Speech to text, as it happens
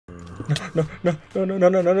no, no, no, no, no,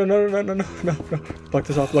 no, no, no, no, no, no, no, no, no. Block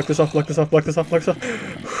this off, block this off, block this off, block this off, block this off.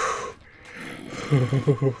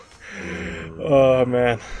 Oh,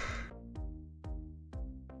 man.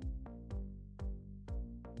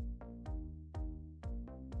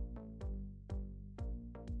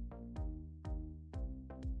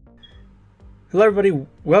 Hello everybody,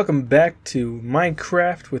 welcome back to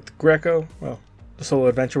Minecraft with Grecko, well, the solo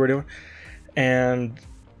adventure we're doing, and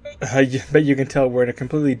I bet you can tell we're in a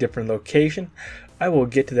completely different location. I will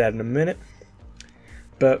get to that in a minute,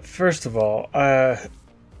 but first of all, as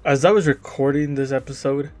I was recording this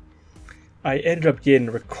episode, I ended up getting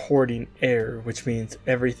a recording error, which means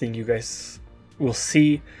everything you guys will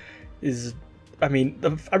see is... I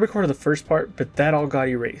recorded the first part, but that all got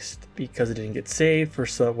erased because it didn't get saved for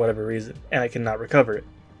whatever reason, and I cannot recover it.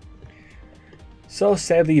 So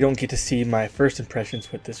sadly, you don't get to see my first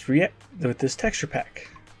impressions with this texture pack.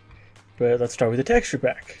 But let's start with the texture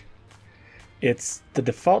pack. It's the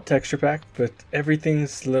default texture pack, but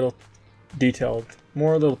everything's a little detailed,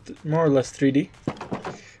 more or less 3D.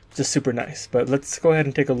 Just super nice. But let's go ahead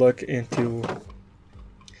and take a look into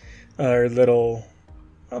our little.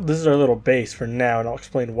 Well, this is our little base for now, and I'll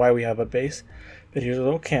explain why we have a base. But here's a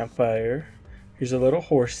little campfire. Here's a little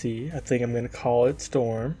horsey. I think I'm going to call it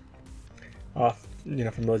Storm. Off,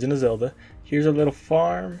 from Legend of Zelda. Here's a little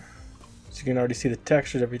farm. So you can already see the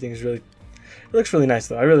textures. Everything's really... It looks really nice,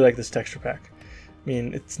 though. I really like this texture pack. I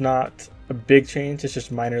mean, it's not a big change. It's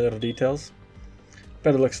just minor little details.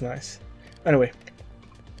 But it looks nice. Anyway.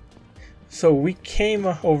 So we came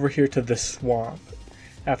over here to this swamp.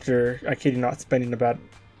 After, I kid you not, spending about...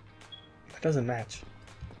 That doesn't match.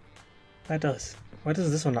 That does. Why does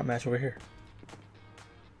this one not match over here?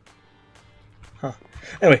 Huh.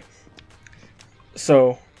 Anyway.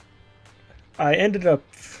 So, I ended up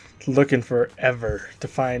looking forever to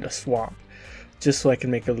find a swamp. Just so I can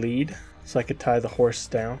make a lead. So I could tie the horse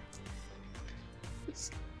down.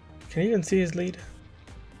 Can you even see his lead?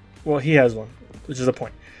 Well, he has one. Which is the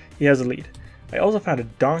point. He has a lead. I also found a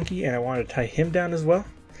donkey and I wanted to tie him down as well.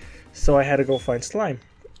 So I had to go find slime.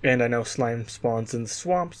 And I know slime spawns in the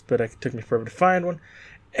swamps, but it took me forever to find one.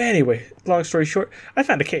 Anyway, long story short, I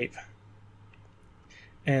found a cave.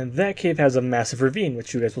 And that cave has a massive ravine,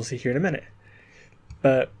 which you guys will see here in a minute.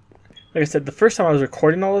 But, like I said, the first time I was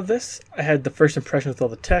recording all of this, I had the first impression with all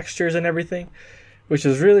the textures and everything, which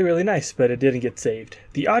was really, really nice, but it didn't get saved.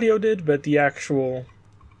 The audio did, but the actual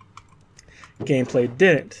gameplay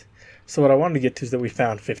didn't. So what I wanted to get to is that we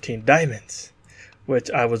found 15 diamonds.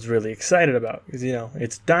 Which I was really excited about, because,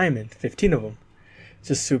 it's diamond, 15 of them. It's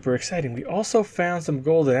just super exciting. We also found some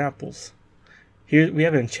golden apples. Here, we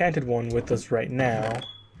have an enchanted one with us right now.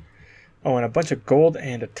 Oh, and a bunch of gold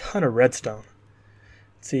and a ton of redstone.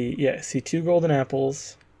 Let's see, yeah, see 2 golden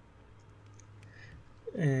apples.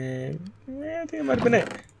 And, I think that might have been it. I'm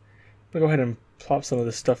going to go ahead and plop some of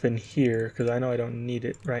this stuff in here, because I know I don't need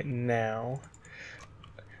it right now.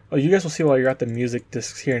 Oh, you guys will see while you're at the music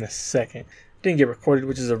discs here in a second. Didn't get recorded,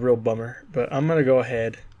 which is a real bummer, but I'm gonna go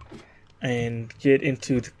ahead and get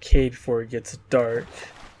into the cave before it gets dark.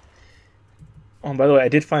 Oh, and by the way, I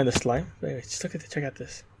did find the slime. Anyway, just check out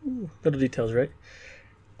this. Ooh, little details, right?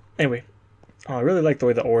 Anyway, I really like the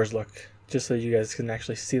way the ores look, just so you guys can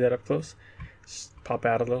actually see that up close. Just pop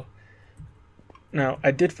out a little. Now,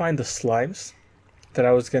 I did find the slimes that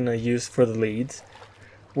I was gonna use for the leads,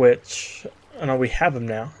 which... I know we have them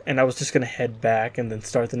now, and I was just going to head back and then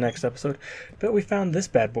start the next episode, but we found this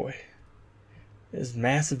bad boy. This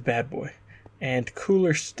massive bad boy. And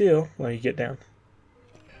cooler still, let me get down.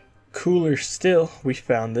 Cooler still, we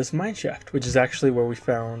found this mineshaft, which is actually where we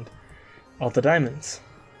found all the diamonds.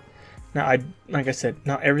 Now, like I said,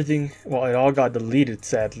 not everything, well, it all got deleted,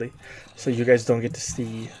 sadly, so you guys don't get to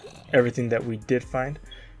see everything that we did find,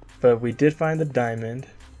 but we did find the diamond,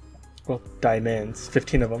 well, diamonds,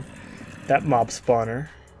 15 of them. That mob spawner,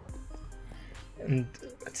 and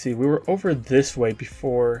let's see, we were over this way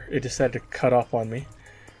before it decided to cut off on me,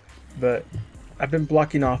 but I've been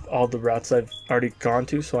blocking off all the routes I've already gone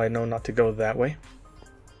to, so I know not to go that way.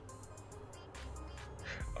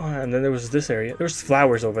 Oh, and then there was this area. There was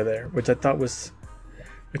flowers over there, which I thought was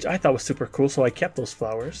super cool, so I kept those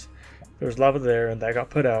flowers. There was lava there, and that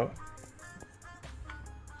got put out.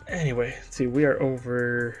 Anyway, let's see, we are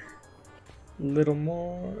over... little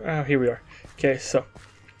more. Oh, here we are. Okay, so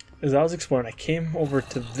as I was exploring, I came over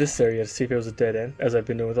to this area to see if it was a dead end, as I've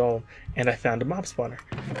been doing with all of them, and I found a mob spawner.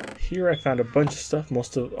 Here I found a bunch of stuff.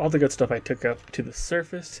 All the good stuff I took up to the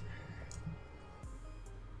surface.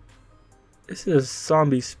 This is a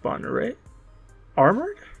zombie spawner, right?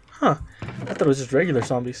 Armored? Huh. I thought it was just regular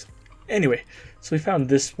zombies. Anyway, so we found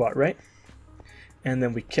this spot, right? And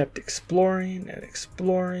then we kept exploring and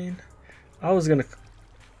exploring. I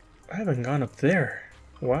haven't gone up there.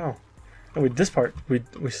 Wow. And with this part, we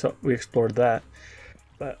explored that.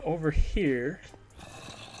 But over here,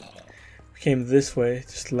 we came this way.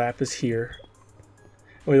 Just lapis here.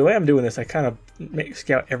 Well, the way I'm doing this, I kind of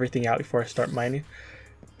scout everything out before I start mining.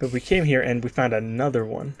 But we came here and we found another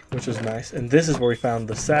one, which was nice. And this is where we found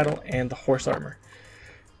the saddle and the horse armor,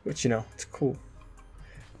 which, you know, it's cool.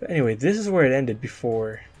 But anyway, this is where it ended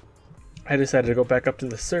before I decided to go back up to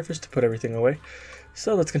the surface to put everything away.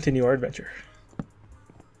 So let's continue our adventure.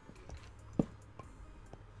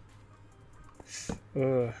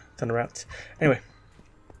 Ton of rats. Anyway,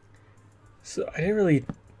 so I don't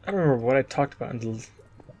remember what I talked about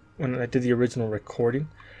when I did the original recording.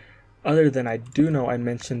 Other than I do know I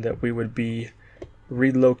mentioned that we would be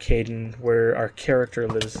relocating where our character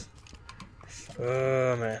lives.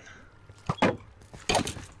 Oh man.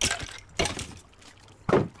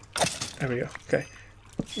 There we go. Okay.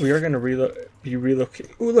 We are going to be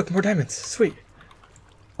relocating. Ooh, look, more diamonds. Sweet.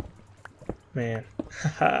 Man.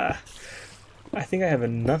 Haha. I think I have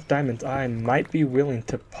enough diamonds. I might be willing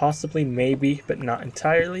to possibly, maybe, but not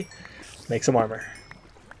entirely, make some armor.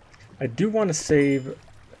 I do want to save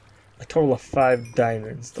a total of 5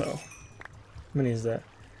 diamonds, though. How many is that?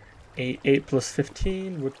 8 plus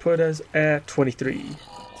 15 would put us at 23.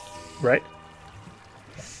 Right?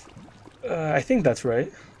 I think that's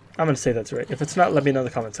right. I'm going to say that's right. If it's not, let me know in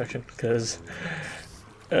the comment section, because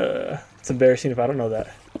it's embarrassing if I don't know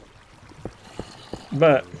that.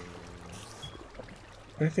 But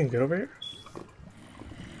anything good over here?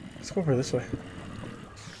 Let's go over this way.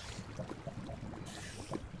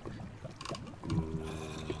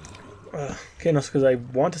 Okay, no, because I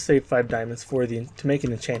want to save 5 diamonds to make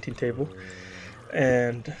an enchanting table,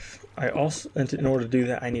 and in order to do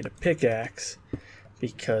that, I need a pickaxe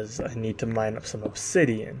because I need to mine up some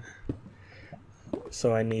obsidian.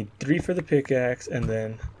 So I need 3 for the pickaxe and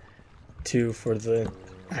then 2 for the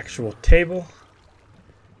actual table.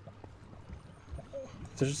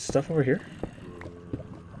 There's stuff over here.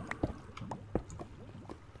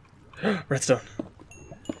 Redstone.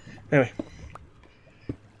 Anyway.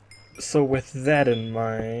 So with that in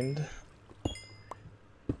mind,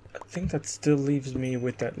 I think that still leaves me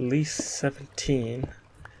with at least 17.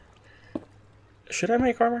 Should I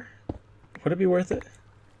make armor? Would it be worth it?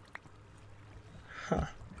 Huh.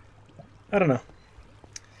 I don't know.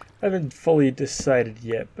 I haven't fully decided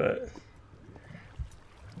yet, but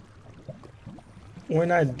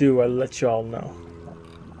when I do, I'll let y'all know.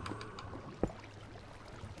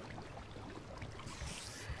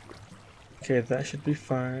 Okay, that should be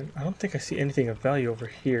fine. I don't think I see anything of value over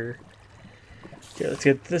here. Okay, let's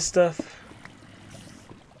get this stuff.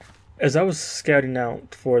 As I was scouting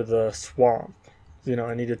out for the swamp, you know,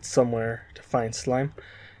 I needed somewhere to find slime.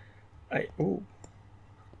 I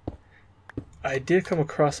did come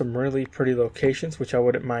across some really pretty locations, which I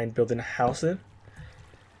wouldn't mind building a house in.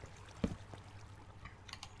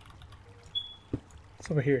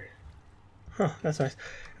 What's over here? Huh, that's nice.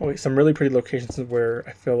 Oh, wait, some really pretty locations where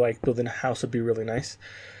I feel like building a house would be really nice.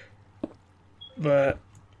 But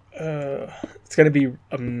it's going to be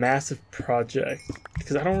a massive project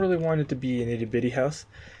because I don't really want it to be an itty-bitty house.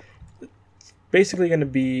 It's basically going to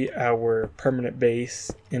be our permanent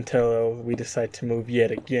base until we decide to move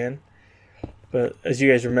yet again. But as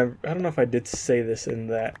you guys remember, I don't know if I did say this in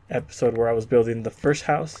that episode where I was building the first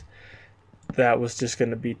house. That was just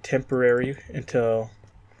going to be temporary until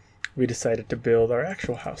we decided to build our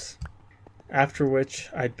actual house. After which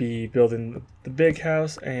I'd be building the big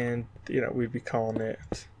house and, you know, we'd be calling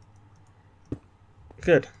it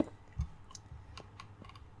good.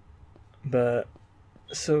 But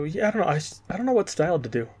so yeah, I don't know. I don't know what style to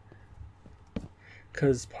do.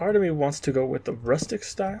 Because part of me wants to go with the rustic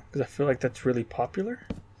style because I feel like that's really popular.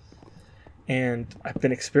 And I've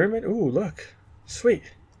been experimenting. Ooh, look. Sweet.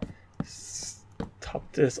 Top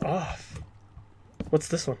this off. What's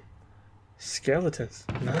this one? Skeletons.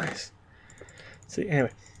 Nice. See,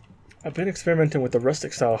 anyway, I've been experimenting with the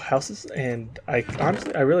rustic style houses, and I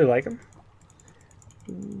really like them.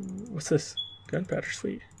 Ooh, what's this? Gunpowder.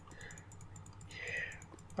 Sweet.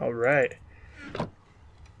 Yeah. All right.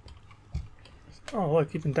 Oh,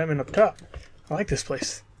 look, even diamond up top. I like this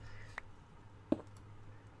place.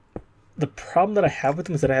 The problem that I have with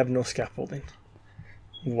them is that I have no scaffolding.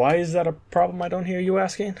 Why is that a problem, I don't hear you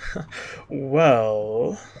asking?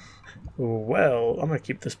 Well, I'm going to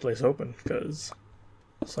keep this place open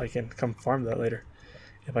so I can come farm that later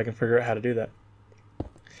if I can figure out how to do that.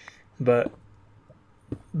 But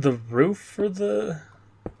the roof for the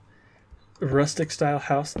rustic style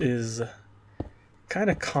house is kind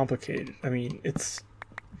of complicated. I mean, it's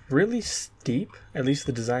really steep, at least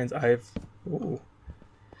the designs I've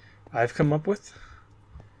come up with.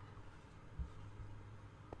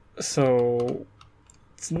 So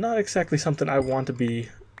it's not exactly something I want to be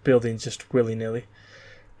building just willy-nilly.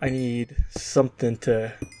 I need something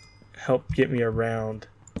to help get me around,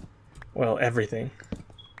 well, everything.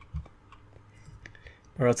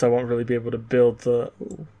 Or else I won't really be able to build the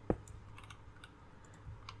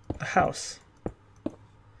house.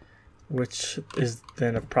 Which is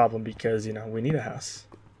then a problem because, you know, we need a house.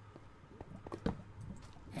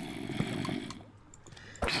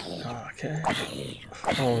 Okay.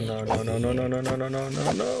 Oh no no no no no no no no no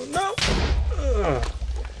no no no! Ugh.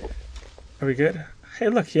 Are we good? Hey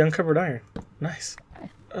look, he uncovered iron. Nice.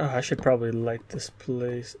 I should probably light this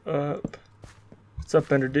place up. What's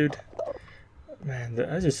up, Ender dude? Man,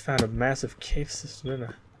 I just found a massive cave system, didn't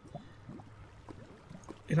I?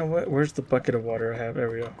 You know what? Where's the bucket of water I have? There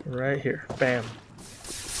we go. Right here. Bam.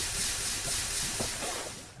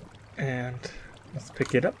 And let's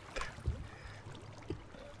pick it up.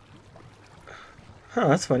 Huh,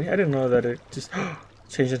 that's funny. I didn't know that it just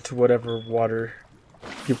changed into whatever water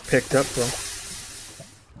you picked up from.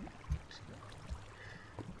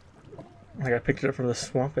 Like I picked it up from the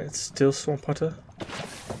swamp and it's still swamp water.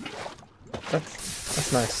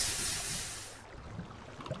 That's nice.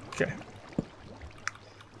 Okay.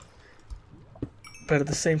 But at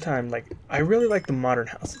the same time, like, I really like the modern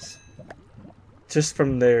houses. Just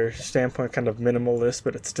from their standpoint, kind of minimalist,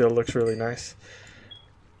 but it still looks really nice.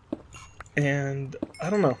 And I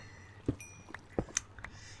don't know.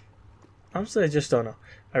 Honestly, I just don't know.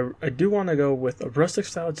 I do want to go with a rustic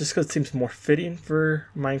style just because it seems more fitting for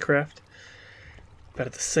Minecraft. But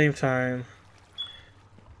at the same time,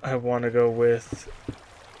 I want to go with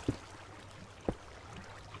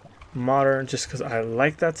modern just because I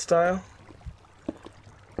like that style.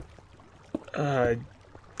 I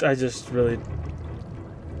just really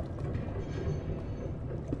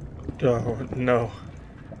don't know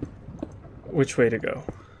which way to go.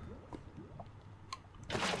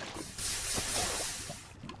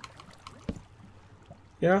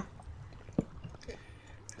 You know?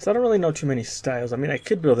 So I don't really know too many styles. I mean, I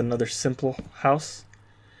could build another simple house.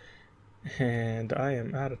 And I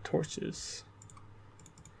am out of torches.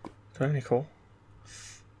 Do I have any coal?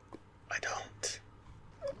 I don't.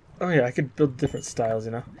 Oh yeah, I could build different styles,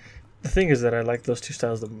 you know? The thing is that I like those two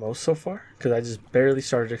styles the most so far, because I just barely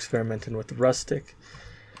started experimenting with rustic.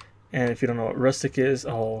 And if you don't know what rustic is,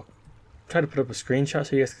 I'll try to put up a screenshot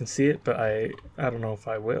so you guys can see it, but I don't know if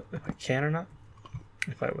I will, if I can or not.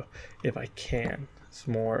 If I will. If I can. It's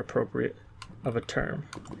more appropriate of a term.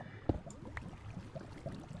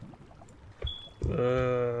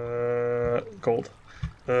 Gold.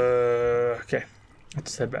 Okay.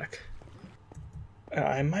 Let's head back.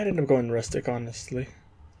 I might end up going rustic, honestly.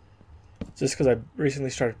 Just because I recently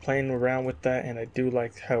started playing around with that and I do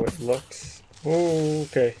like how it looks. Oh,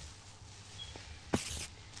 okay.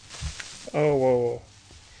 Oh, whoa, whoa.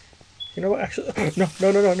 You know what, actually... No,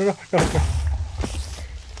 no, no, no, no, no, no, no.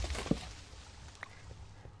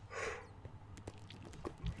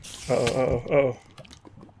 Uh-oh, uh-oh,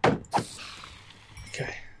 uh-oh.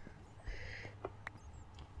 Okay.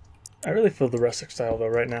 I really feel the rustic style, though,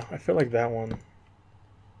 right now. I feel like that one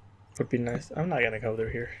would be nice. I'm not gonna go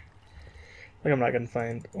through here. Like, I'm not gonna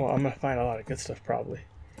find... Well, I'm gonna find a lot of good stuff, probably.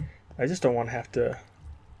 I just don't want to have to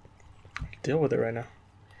deal with it right now.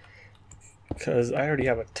 Because I already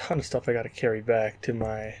have a ton of stuff I gotta carry back to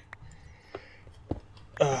my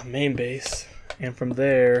main base. And from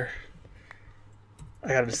there, I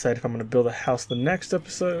gotta decide if I'm gonna build a house the next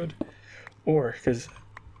episode. Or, because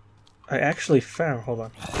I actually found... Hold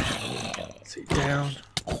on. Let's see, down.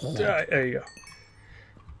 There you go.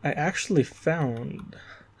 I actually found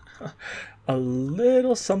a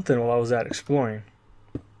little something while I was out exploring,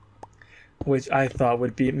 which I thought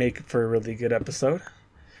would make for a really good episode.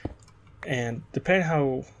 And depending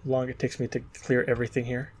how long it takes me to clear everything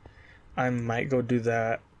here, I might go do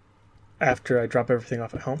that after I drop everything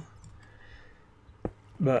off at home.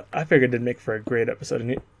 But I figured it'd make for a great episode,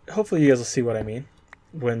 and hopefully you guys will see what I mean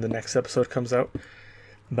when the next episode comes out.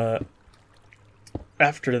 But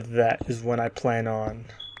after that is when I plan on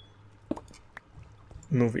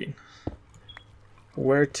moving.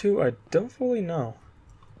 Where to, I don't fully know.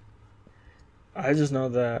 I just know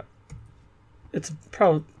that it's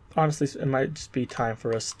probably, honestly, it might just be time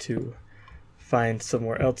for us to find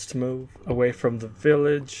somewhere else to move away from the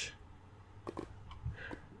village.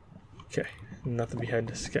 Okay, nothing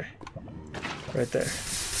behind us. Okay, right there.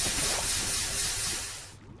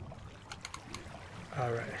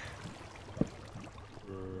 Alright.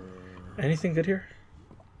 Anything good here?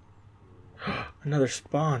 Another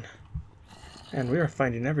spawn. And we are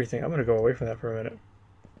finding everything. I'm going to go away from that for a minute.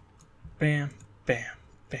 Bam, bam,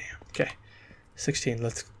 bam. Okay. 16.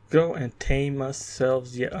 Let's go and tame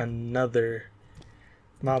ourselves yet another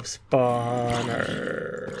mob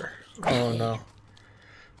spawner. Oh no.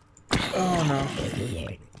 Oh no.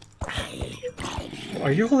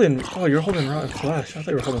 Are you holding... Oh, you're holding Rotten Flesh. I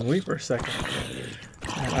thought you were holding Wheat for a second.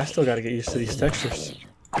 Man, I still gotta get used to these textures.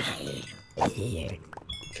 Okay.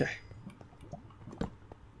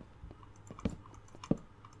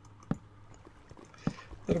 A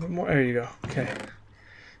little bit more. There you go. Okay.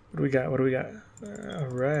 What do we got? What do we got?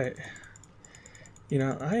 Alright. You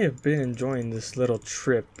know, I have been enjoying this little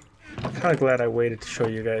trip. I'm kind of glad I waited to show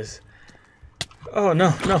you guys. Oh,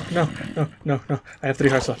 no, no, no, no, no, no. I have 3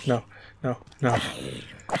 hearts left. No, no, no.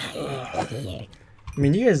 I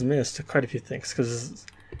mean, you guys missed quite a few things, because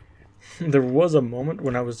there was a moment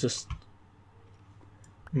when I was just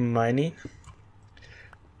mining,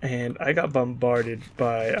 and I got bombarded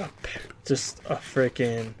by just a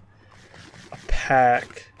freaking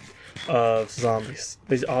pack of zombies.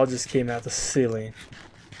 They all just came out the ceiling,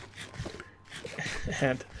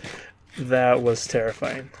 and that was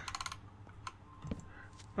terrifying.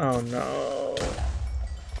 Oh no.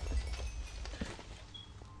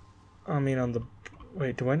 I mean, on the...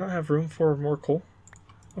 Wait, do I not have room for more coal?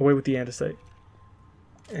 Away with the andesite.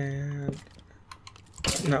 And...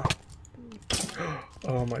 No.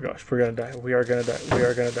 Oh my gosh, we're gonna die. We are gonna die. We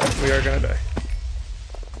are gonna die. We are gonna die.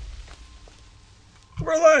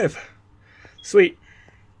 We're alive! Sweet.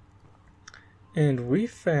 And we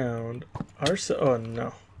found our... Oh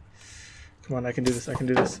no. Come on, I can do this. I can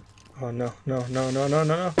do this. Oh no, no, no, no, no, no,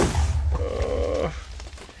 no.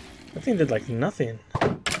 That thing did like nothing.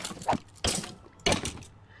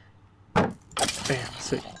 Bam,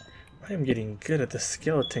 sweet. I am getting good at the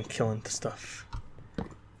skeleton killing stuff.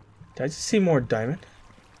 Did I just see more diamond?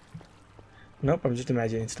 Nope, I'm just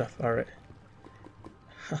imagining stuff. Alright.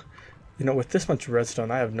 Huh. You know, with this much redstone,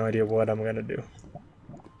 I have no idea what I'm gonna do.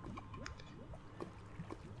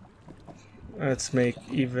 Let's make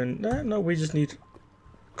even... no, we just need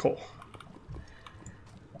coal.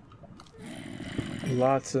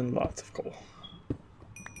 Lots and lots of coal.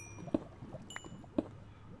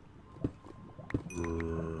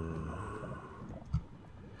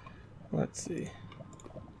 Let's see.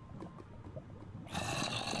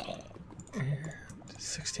 And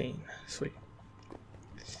 16. Sweet.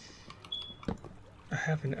 I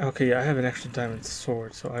have an... Okay, yeah, I have an extra diamond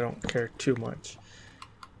sword, so I don't care too much.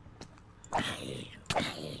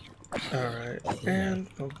 Alright,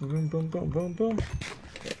 and boom, boom, boom, boom, boom, boom.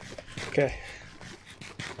 Okay.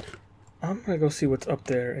 I'm gonna go see what's up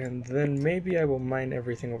there, and then maybe I will mine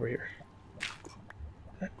everything over here.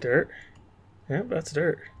 Is that dirt? Yep, that's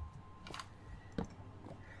dirt.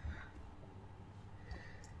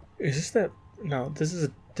 Is this that... No, this is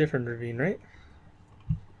a different ravine, right?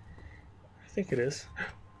 I think it is.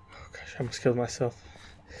 Oh gosh, I almost killed myself.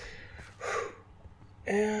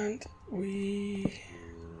 And we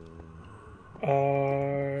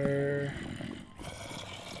are...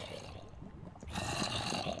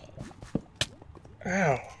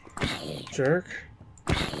 Ow. Jerk.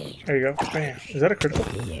 There you go. Bam. Is that a critical?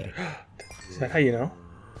 Is that how you know?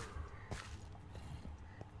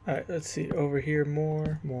 Alright, let's see. Over here,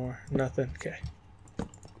 more. Nothing. Okay.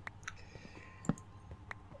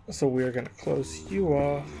 So we're going to close you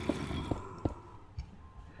off.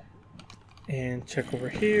 And check over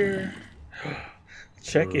here.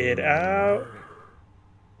 Check it out.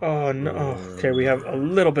 Oh no. Okay, we have a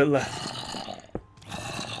little bit left.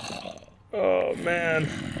 Oh man.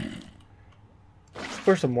 Let's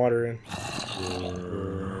pour some water in.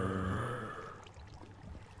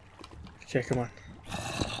 Okay, come on.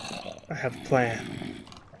 I have a plan.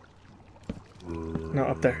 No,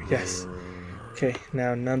 up there. Yes. Okay,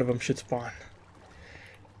 now none of them should spawn.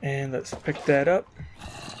 And let's pick that up.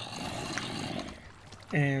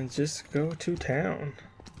 And just go to town.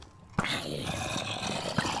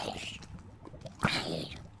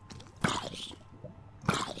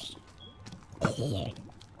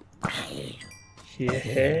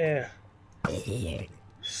 Yeah.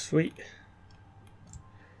 Sweet.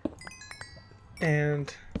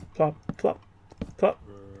 And plop, plop, plop,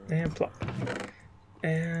 and plop.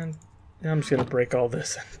 And I'm just gonna break all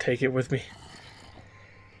this and take it with me.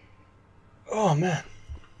 Oh man.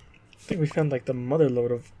 I think we found like the mother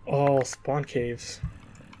lode of all spawn caves.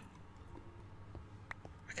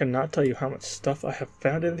 I cannot tell you how much stuff I have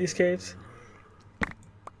found in these caves.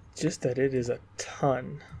 Just that it is a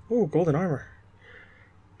ton. Oh, golden armor.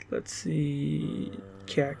 Let's see.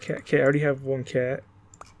 Cat. Okay, I already have 1 cat.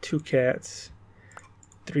 2 cats.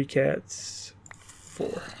 3 cats, 4.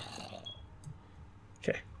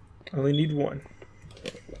 Okay, I only need 1.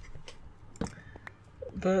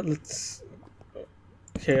 But let's...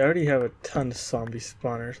 Okay, I already have a ton of zombie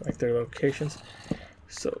spawners, like their locations.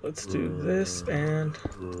 So let's do this and...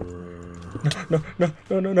 No.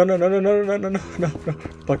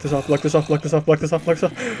 Block this off.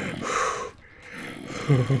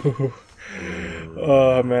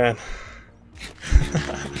 Oh, man.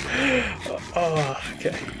 Oh,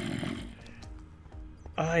 okay.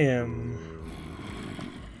 I am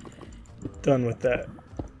done with that.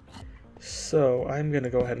 So I'm gonna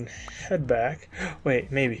go ahead and head back.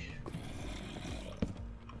 Wait, maybe.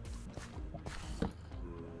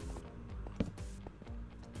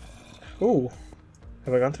 Ooh,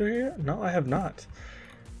 have I gone through here? No, I have not.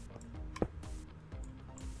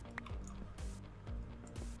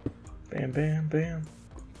 Bam, bam, bam.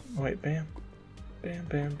 Oh, wait, bam. Bam,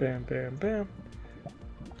 bam, bam, bam, bam.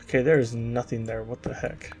 Okay, there's nothing there. What the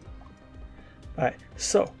heck? Alright,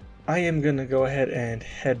 so I am gonna go ahead and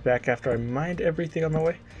head back after I mined everything on my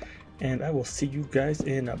way. And I will see you guys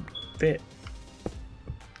in a bit.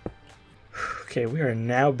 Okay, we are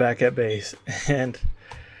now back at base. And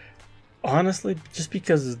honestly, just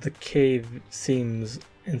because the cave seems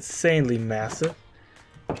insanely massive,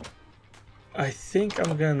 I think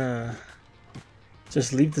I'm gonna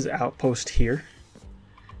just leave this outpost here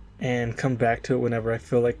and come back to it whenever I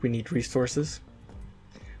feel like we need resources,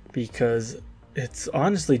 because it's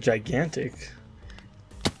honestly gigantic.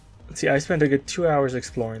 Let's see, I spent a good 2 hours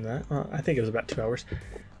exploring that. Well, I think it was about 2 hours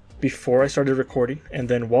before I started recording, and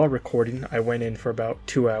then while recording I went in for about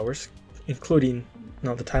 2 hours, including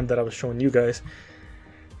the time that I was showing you guys.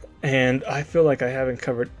 And I feel like I haven't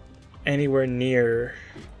covered anywhere near...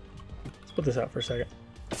 Let's put this out for a second.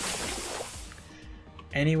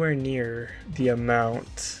 Anywhere near the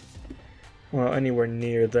amount... Well, anywhere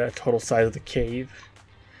near the total size of the cave.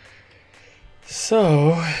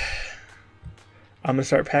 So I'm gonna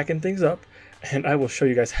start packing things up, and I will show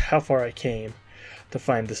you guys how far I came to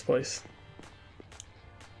find this place.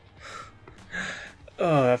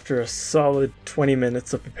 After a solid 20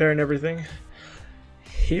 minutes of preparing everything,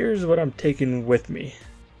 here's what I'm taking with me.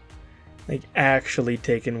 Like, actually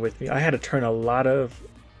taking with me. I had to turn a lot of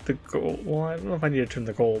the gold. Well, I don't know if I need to turn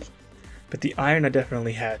the gold, but the iron I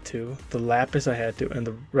definitely had to. The lapis I had to, and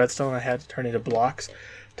the redstone I had to turn into blocks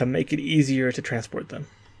to make it easier to transport them.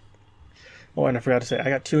 Oh, and I forgot to say, I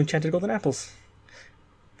got 2 enchanted golden apples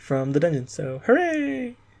from the dungeon, so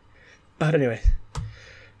hooray! But anyway,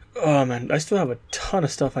 oh man, I still have a ton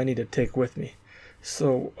of stuff I need to take with me.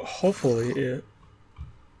 So hopefully it...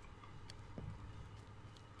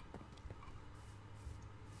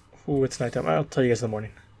 Ooh, it's nighttime. I'll tell you guys in the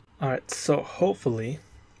morning. Alright, so hopefully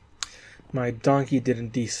my donkey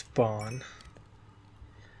didn't despawn,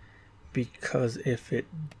 because if it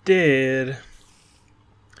did,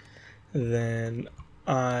 then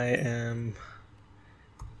I am...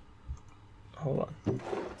 Hold on.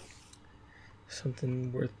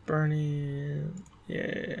 Something worth burning.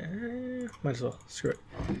 Yeah, might as well. Screw it.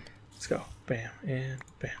 Let's go. Bam and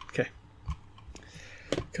bam. Okay.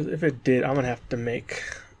 Because if it did, I'm gonna have to make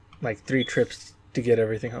like 3 trips to get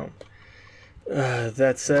everything home.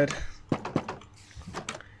 That said,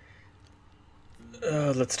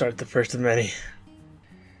 let's start the first of many.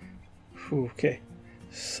 Okay.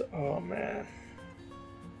 So, oh man.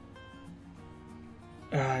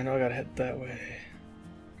 I know I gotta head that way.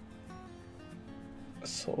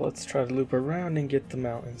 So let's try to loop around and get the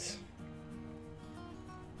mountains.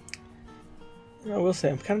 I will say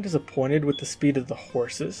I'm kind of disappointed with the speed of the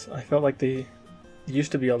horses. I felt like they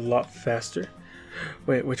used to be a lot faster.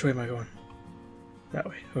 Wait, which way am I going? That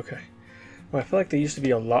way, okay. Well, I feel like they used to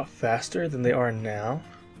be a lot faster than they are now,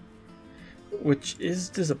 which is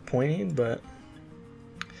disappointing, but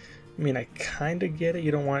I mean, I kind of get it.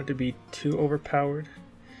 You don't want it to be too overpowered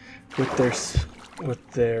with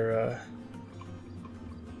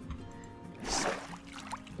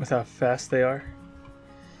how fast they are.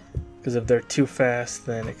 Because if they're too fast,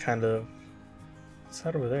 then it kind of... What's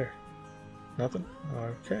that over there? Nothing?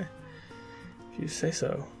 Okay. If you say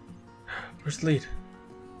so. Where's the lead?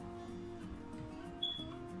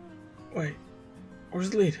 Wait. Where's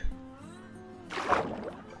the lead?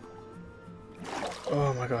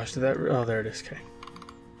 Oh my gosh, did that... Oh, there it is. Okay.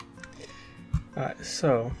 Alright,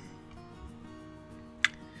 so...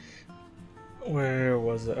 Where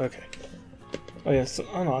was it? Okay. Oh yeah, so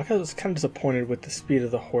I don't know, I was kind of disappointed with the speed of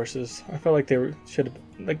the horses. I felt like they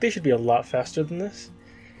should be a lot faster than this.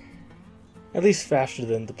 At least faster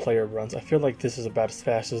than the player runs. I feel like this is about as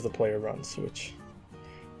fast as the player runs, which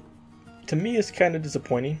to me is kind of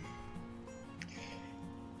disappointing.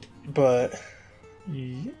 But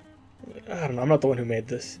I don't know. I'm not the one who made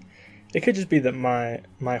this. It could just be that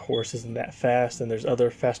my horse isn't that fast, and there's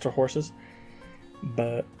other faster horses.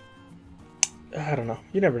 But I don't know.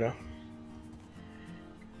 You never know.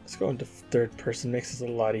 Let's go into third person. Makes this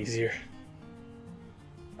a lot easier.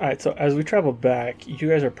 Alright, so as we travel back, you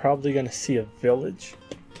guys are probably going to see a village.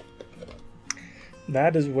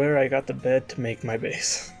 That is where I got the bed to make my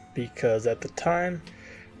base. Because at the time,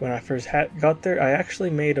 when I first got there, I actually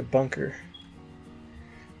made a bunker.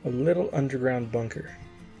 A little underground bunker.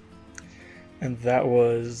 And that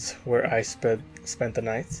was where I spent the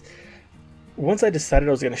nights. Once I decided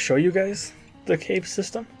I was going to show you guys the cave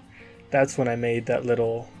system, that's when I made that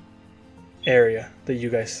little area that you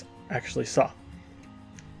guys actually saw.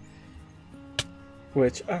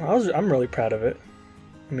 Which, I'm really proud of it.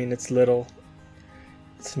 I mean, it's little.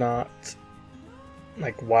 It's not,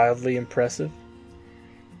 like, wildly impressive.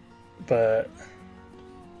 But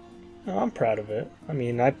no, I'm proud of it. I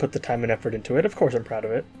mean, I put the time and effort into it. Of course I'm proud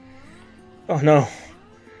of it. Oh, no.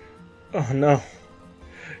 Oh, no.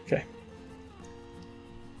 Okay.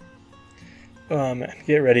 Oh, man.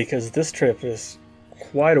 Get ready, because this trip is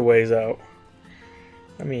quite a ways out.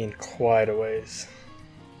 I mean, quite a ways.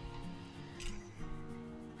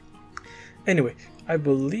 Anyway, I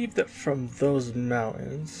believe that from those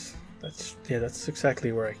mountains, that's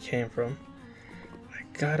exactly where I came from. I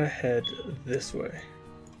gotta head this way.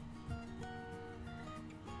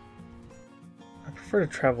 I prefer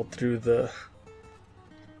to travel through the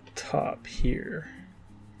top here.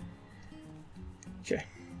 Okay.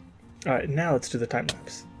 Alright, now let's do the time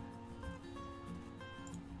lapse.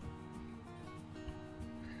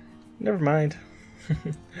 Never mind.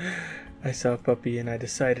 I saw a puppy and I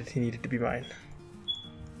decided he needed to be mine.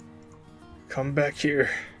 Come back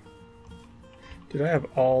here. Dude, I have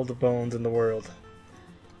all the bones in the world.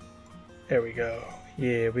 There we go.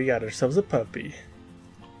 Yeah, we got ourselves a puppy.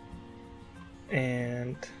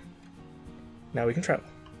 And now we can travel.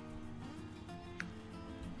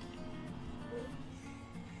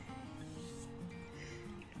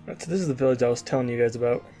 Right, so this is the village I was telling you guys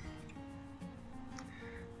about.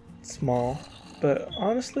 It's small. But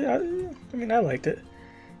honestly, I mean, I liked it.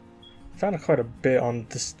 Found quite a bit on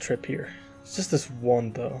this trip here. It's just this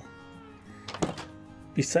one, though.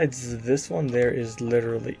 Besides this one, there is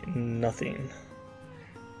literally nothing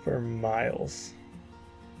for miles.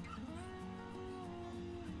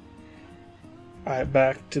 Alright,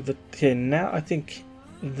 back to the... Okay, now I think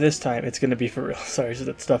this time it's going to be for real. Sorry, so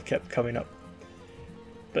that stuff kept coming up.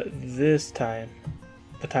 But this time,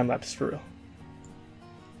 the time lapse is for real.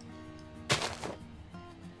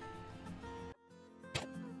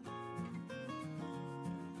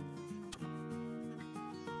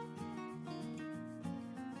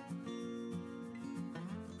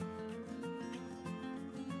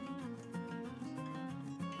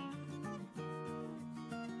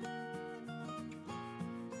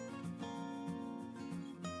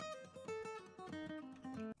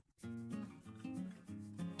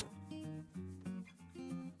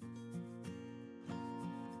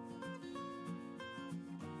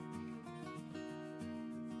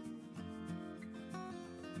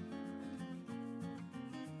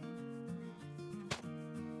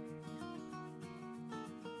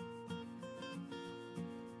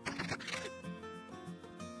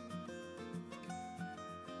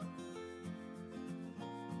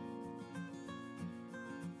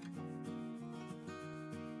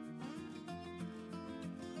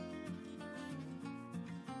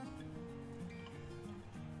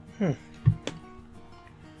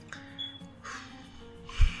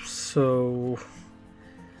 So,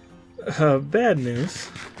 bad news.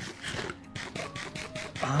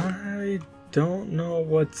 I don't know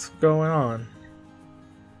what's going on.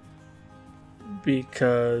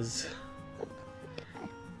 Because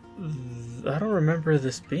I don't remember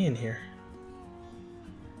this being here.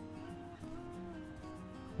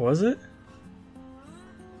 Was it?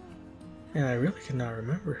 And I really cannot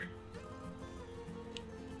remember.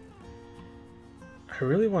 I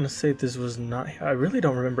really want to say this was not... I really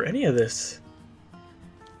don't remember any of this.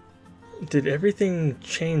 Did everything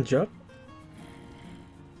change up?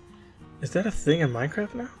 Is that a thing in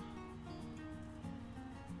Minecraft now?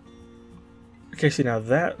 Okay, see now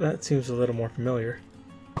that seems a little more familiar.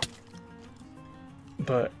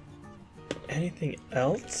 But anything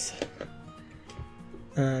else?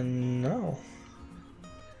 No.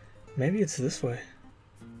 Maybe it's this way.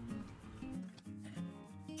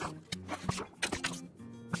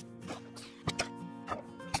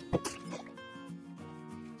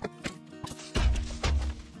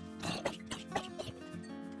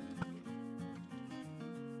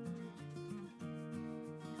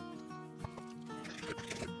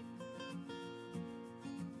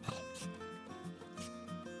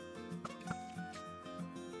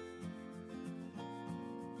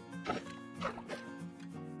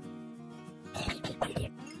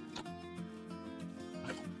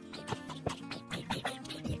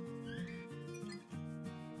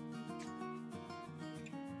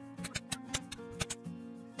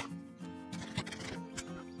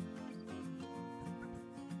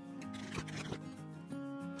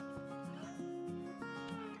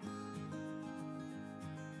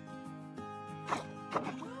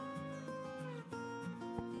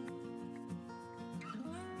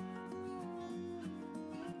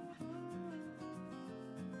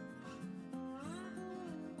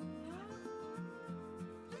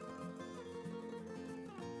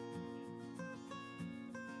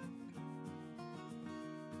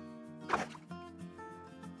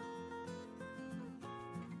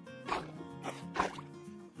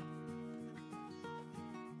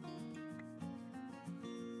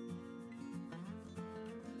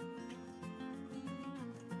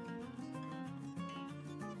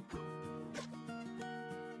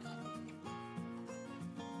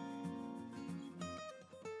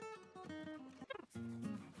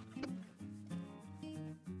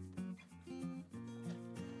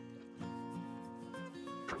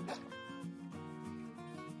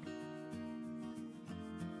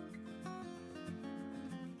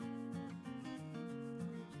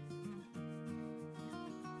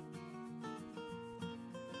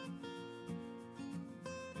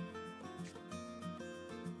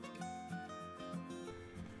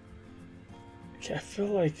 Okay, I feel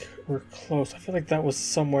like we're close. I feel like that was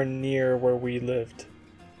somewhere near where we lived.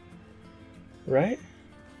 Right?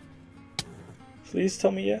 Please tell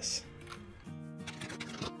me yes.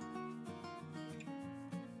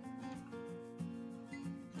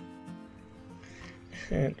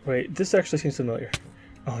 And wait, this actually seems familiar.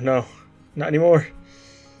 Oh no, not anymore.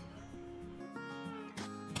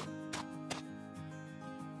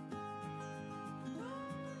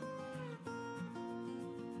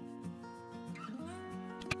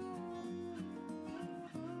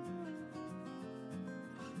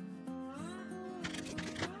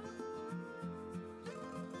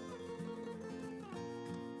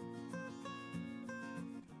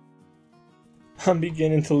 I'm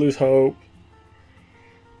beginning to lose hope.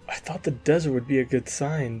 I thought the desert would be a good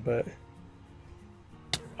sign, but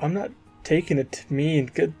I'm not taking it to mean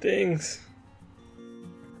good things.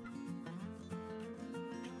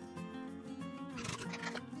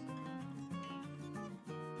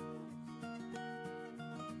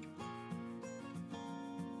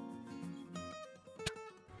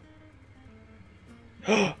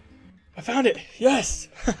 I found it! Yes!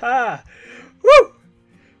 Haha! Woo!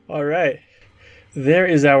 Alright. There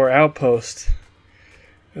is our outpost.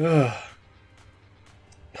 Ugh.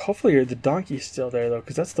 Hopefully the donkey's still there, though,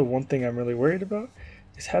 because that's the one thing I'm really worried about,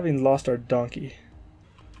 is having lost our donkey.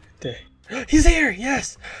 There. He's here!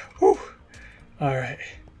 Yes! Woo! Alright.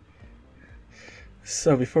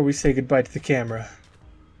 So, before we say goodbye to the camera.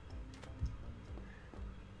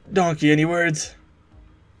 Donkey, any words?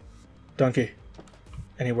 Donkey,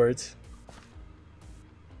 any words?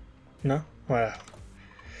 No? Wow.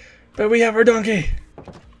 But we have our donkey!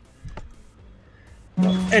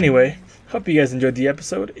 Well, anyway, hope you guys enjoyed the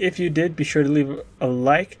episode. If you did, be sure to leave a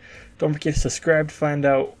like. Don't forget to subscribe to find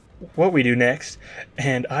out what we do next.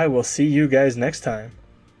 And I will see you guys next time.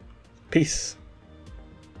 Peace.